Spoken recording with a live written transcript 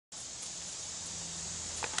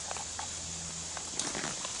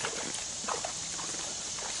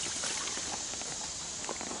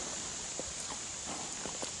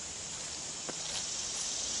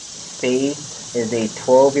Spades is a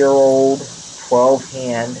 12-year-old,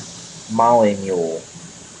 12-hand Molly Mule.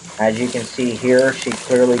 As you can see here, she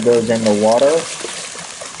clearly goes in the water.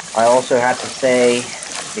 I also have to say,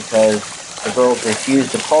 because the girls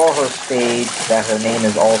refuse to call her Spades, that her name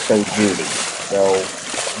is also Judy. So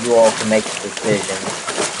you all can make the decision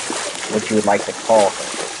what you would like to call her.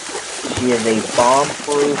 She is a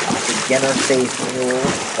bomb-proof, beginner-safe mule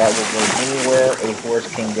that will go anywhere a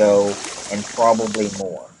horse can go, and probably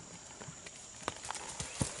more.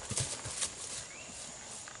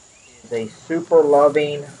 She is a super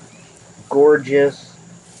loving, gorgeous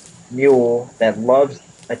mule that loves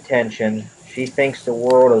attention. She thinks the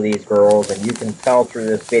world of these girls, and you can tell through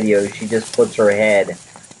this video, she just puts her head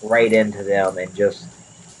right into them and just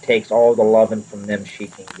takes all the loving from them she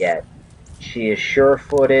can get. She is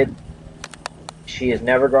sure-footed. She is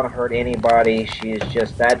never going to hurt anybody. She is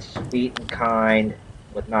just that sweet and kind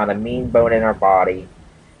with not a mean bone in her body.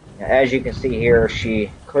 Now, as you can see here,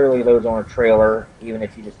 she clearly loads on a trailer, even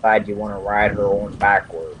if you decide you want to ride her on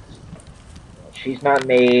backwards. She's not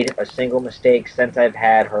made a single mistake since I've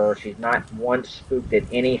had her. She's not once spooked at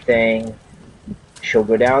anything. She'll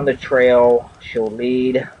go down the trail. She'll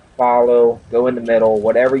lead, follow, go in the middle,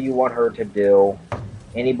 whatever you want her to do.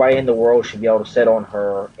 Anybody in the world should be able to sit on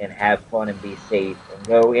her and have fun and be safe and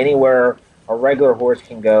go anywhere a regular horse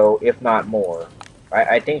can go, if not more.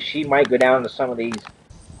 I think she might go down to some of these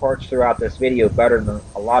parts throughout this video better than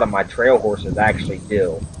a lot of my trail horses actually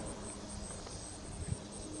do.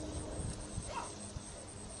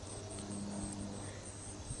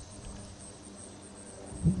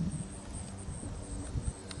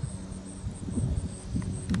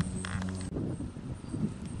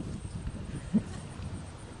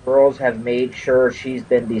 Girls have made sure she's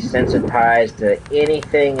been desensitized to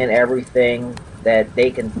anything and everything that they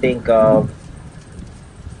can think of.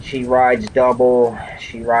 She rides double,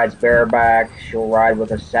 she rides bareback, she'll ride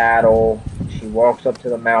with a saddle, she walks up to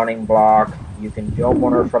the mounting block, you can jump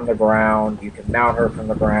on her from the ground, you can mount her from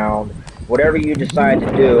the ground. Whatever you decide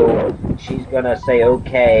to do, she's going to say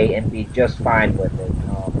okay and be just fine with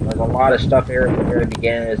it. There's a lot of stuff here at the very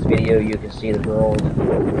beginning of this video. You can see the girls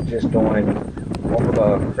just doing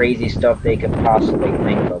all the crazy stuff they could possibly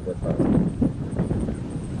think of with her.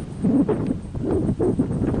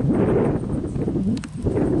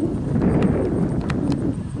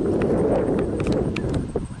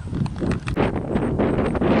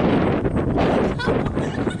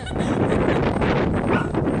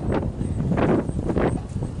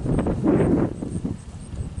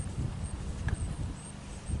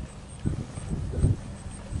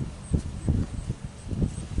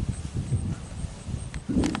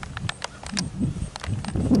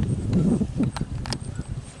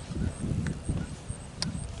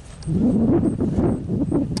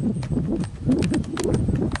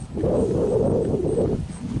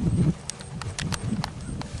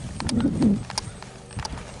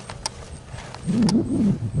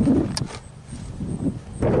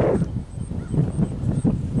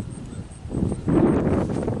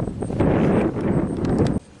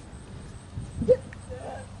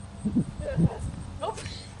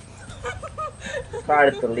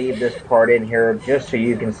 Decided to leave this part in here just so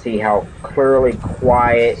you can see how clearly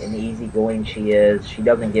quiet and easygoing she is. She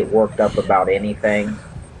doesn't get worked up about anything.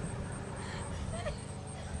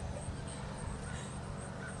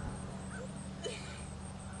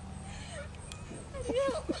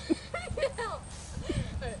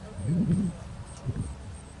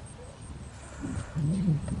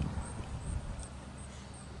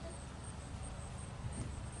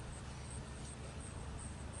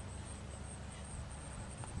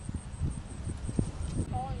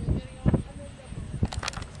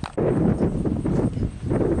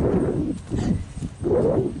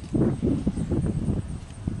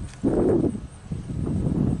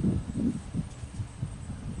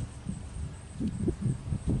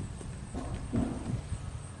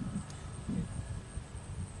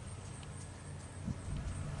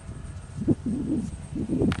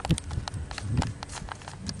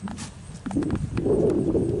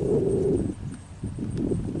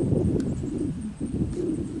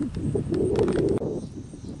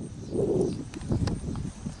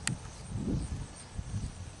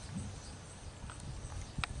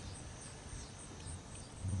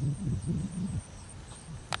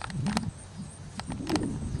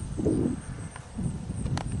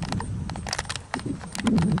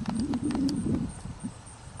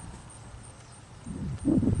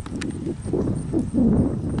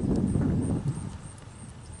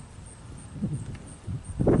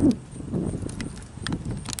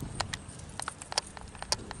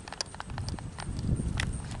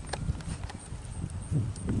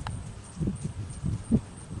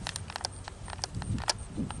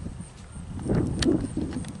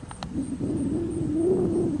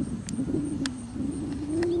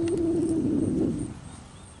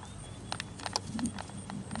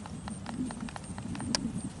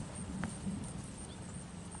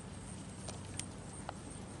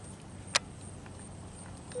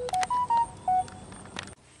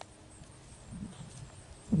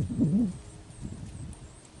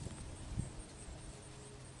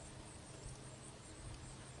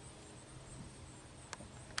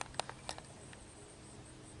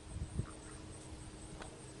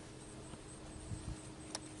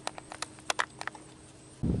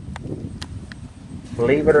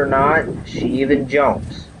 Believe it or not, she even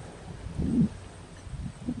jumps.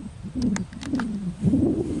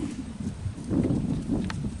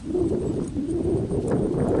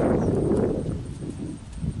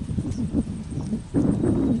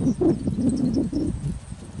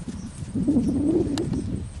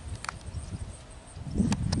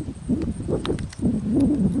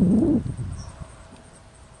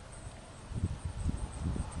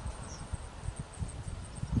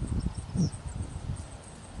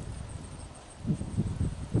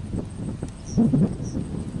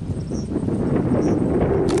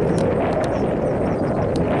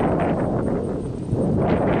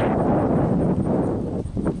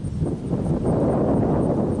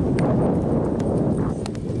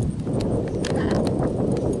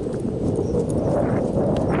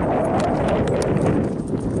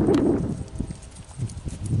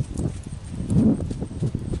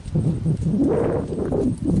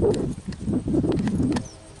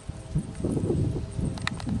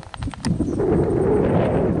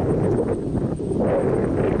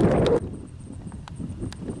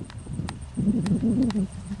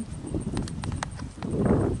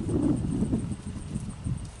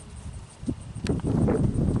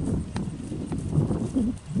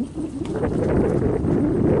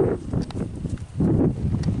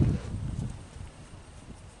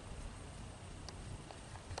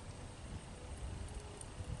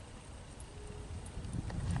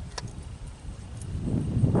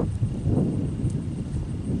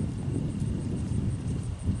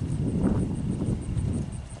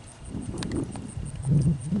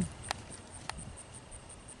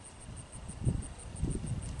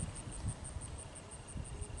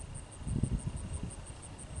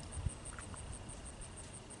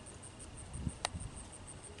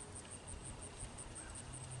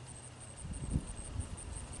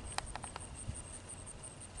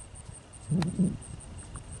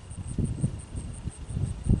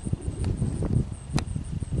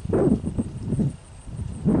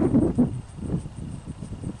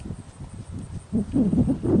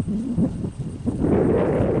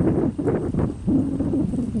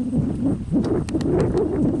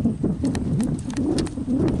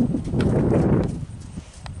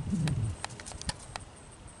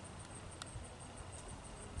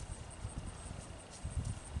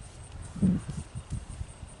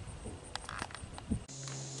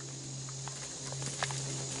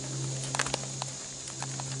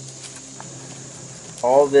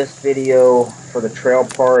 All this video for the trail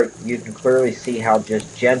part, you can clearly see how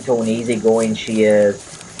just gentle and easygoing she is.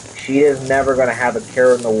 She is never going to have a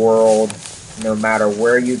care in the world, no matter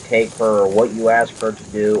where you take her or what you ask her to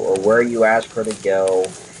do or where you ask her to go.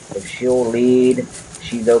 If she'll lead,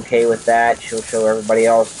 she's okay with that. She'll show everybody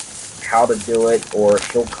else how to do it, or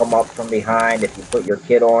she'll come up from behind if you put your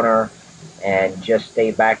kid on her and just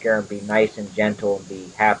stay back there and be nice and gentle and be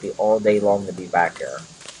happy all day long to be back there.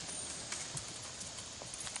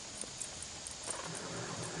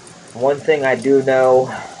 One thing I do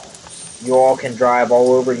know, you all can drive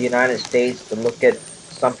all over the United States to look at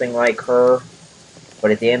something like her, but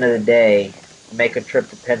at the end of the day, make a trip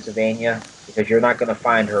to Pennsylvania because you're not going to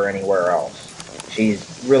find her anywhere else.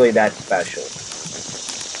 She's really that special.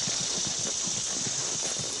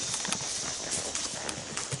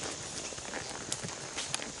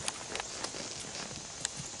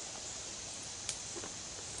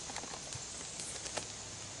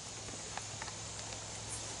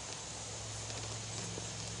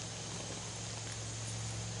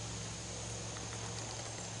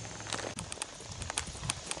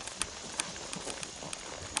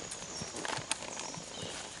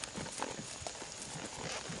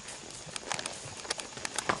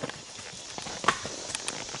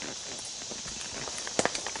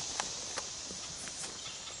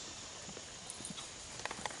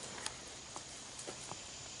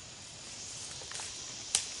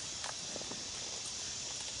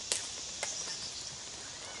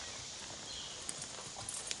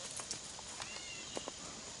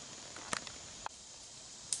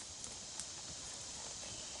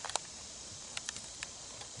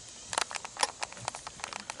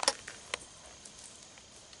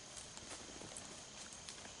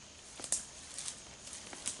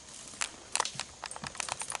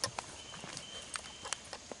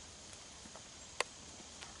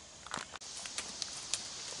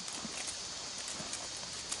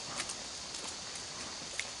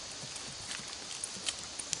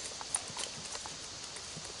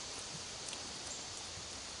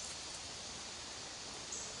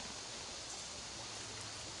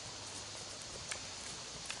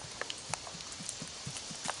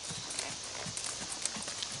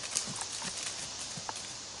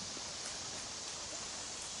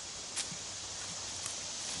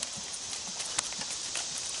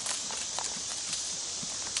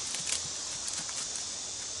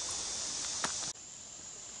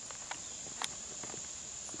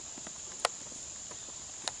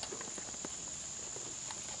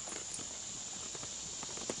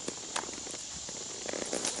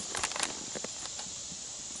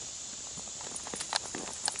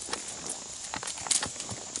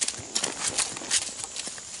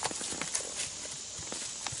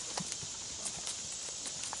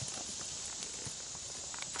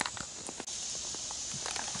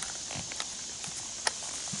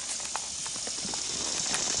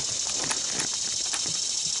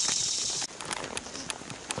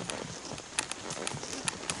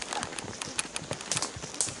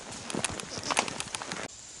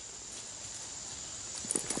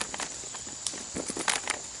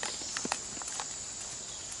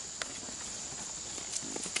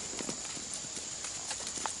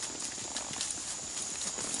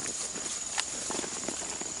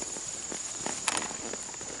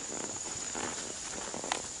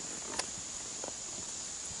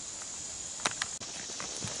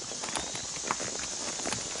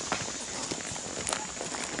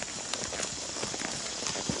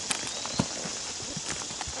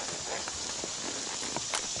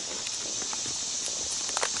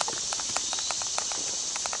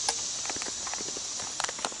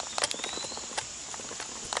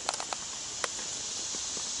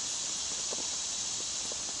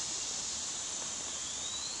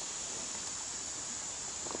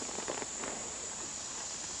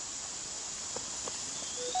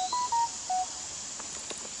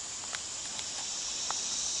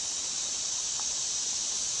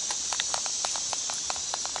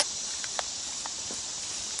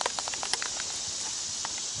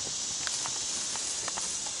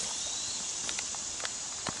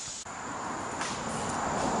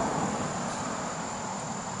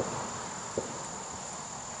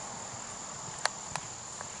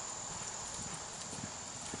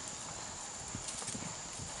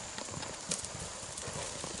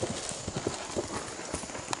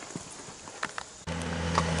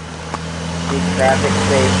 traffic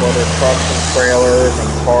safe, whether trucks and trailers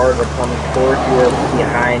and cars are coming towards you or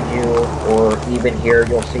behind you, or even here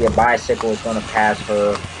you'll see a bicycle is going to pass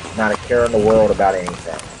her, not a care in the world about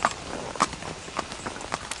anything.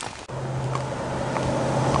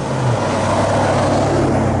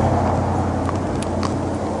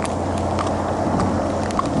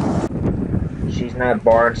 She's not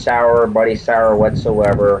barn sour or buddy sour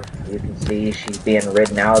whatsoever. You can see she's being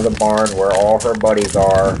ridden out of the barn where all her buddies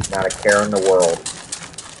are, not a care in the world.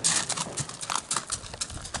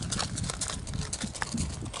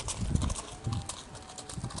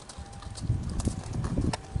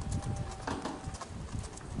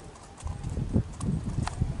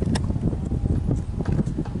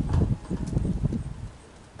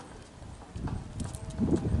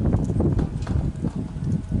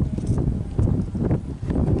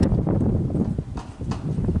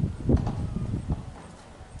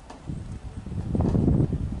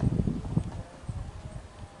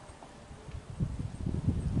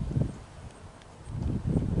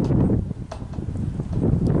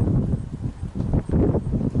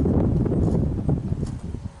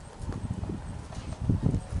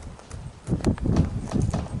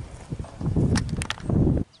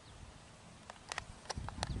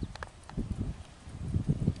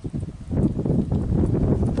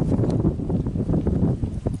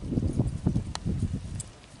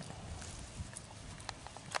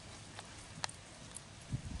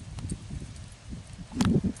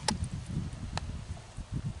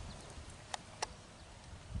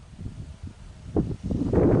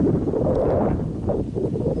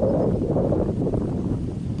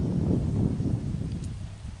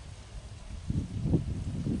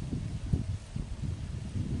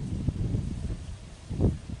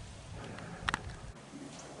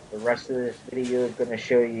 The rest of this video is going to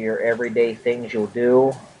show you your everyday things you'll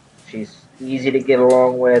do. She's easy to get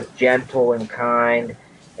along with, gentle and kind,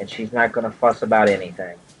 and she's not going to fuss about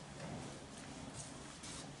anything.